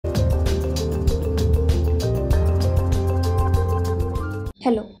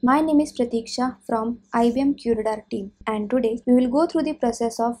Hello, my name is Pratiksha from IBM QRadar team, and today we will go through the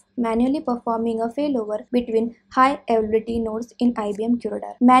process of manually performing a failover between high availability nodes in IBM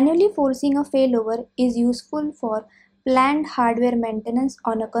QRadar. Manually forcing a failover is useful for planned hardware maintenance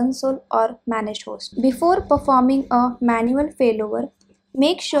on a console or managed host. Before performing a manual failover,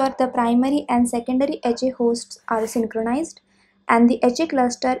 make sure the primary and secondary HA hosts are synchronized and the HA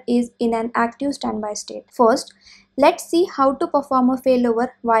cluster is in an active standby state. First, let's see how to perform a failover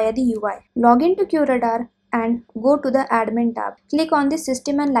via the UI. Log into QRadar and go to the Admin tab. Click on the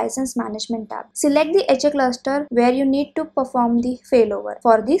System and License Management tab. Select the HA cluster where you need to perform the failover.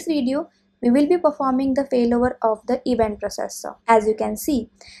 For this video, we will be performing the failover of the event processor. As you can see,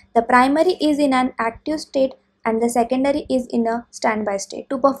 the primary is in an active state and the secondary is in a standby state.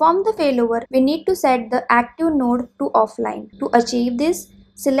 To perform the failover, we need to set the active node to offline. To achieve this,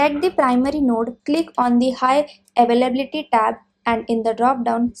 select the primary node, click on the High Availability tab and in the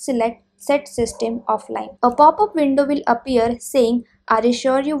drop-down, select Set System Offline. A pop-up window will appear saying, "Are you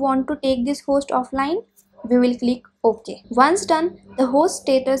sure you want to take this host offline?" We will click OK. Once done, the host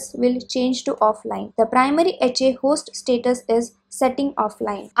status will change to offline. The primary HA host status is setting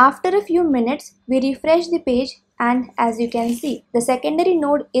offline. After a few minutes, we refresh the page and as you can see, the secondary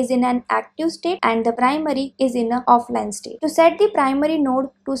node is in an active state and the primary is in an offline state. To set the primary node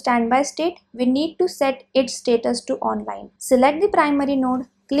to standby state, we need to set its status to online. Select the primary node,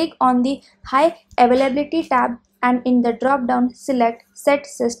 click on the High Availability tab and in the drop-down select Set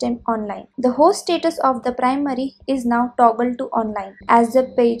System Online. The host status of the primary is now toggled to online. As the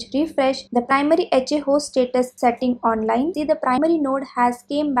page refresh, the primary HA host status setting online. See, the primary node has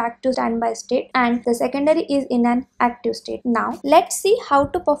came back to standby state and the secondary is in an active state. Now let's see how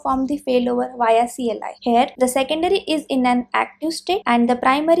to perform the failover via CLI. Here the secondary is in an active state and the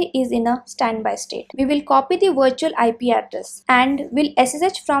primary is in a standby state. We will copy the virtual IP address and will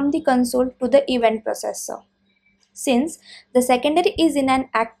SSH from the console to the event processor. Since the secondary is in an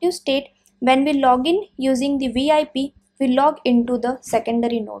active state, when we log in using the VIP, we log into the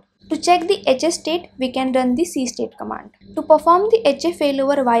secondary node. To check the HA state, we can run the cstate command. To perform the HA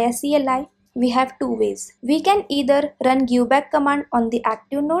failover via CLI, we have two ways. We can either run giveback command on the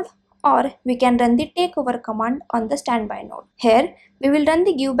active node or we can run the takeover command on the standby node. Here, we will run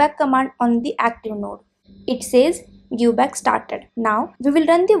the giveback command on the active node. It says giveback started. Now we will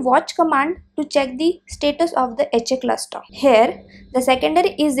run the watch command to check the status of the HA cluster. Here the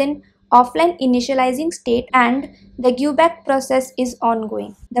secondary is in offline initializing state and the giveback process is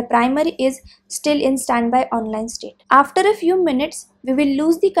ongoing. The primary is still in standby online state. After a few minutes, we will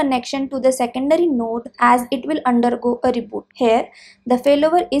lose the connection to the secondary node as it will undergo a reboot. Here, the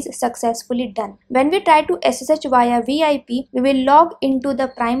failover is successfully done. When we try to SSH via VIP, we will log into the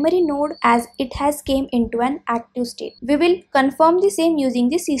primary node as it has came into an active state. We will confirm the same using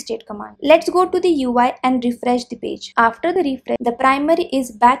the cstate command. Let's go to the UI and refresh the page. After the refresh, the primary is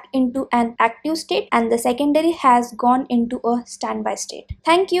back into an active state and the secondary has gone into a standby state.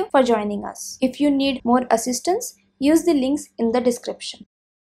 Thank you for joining us. If you need more assistance, use the links in the description.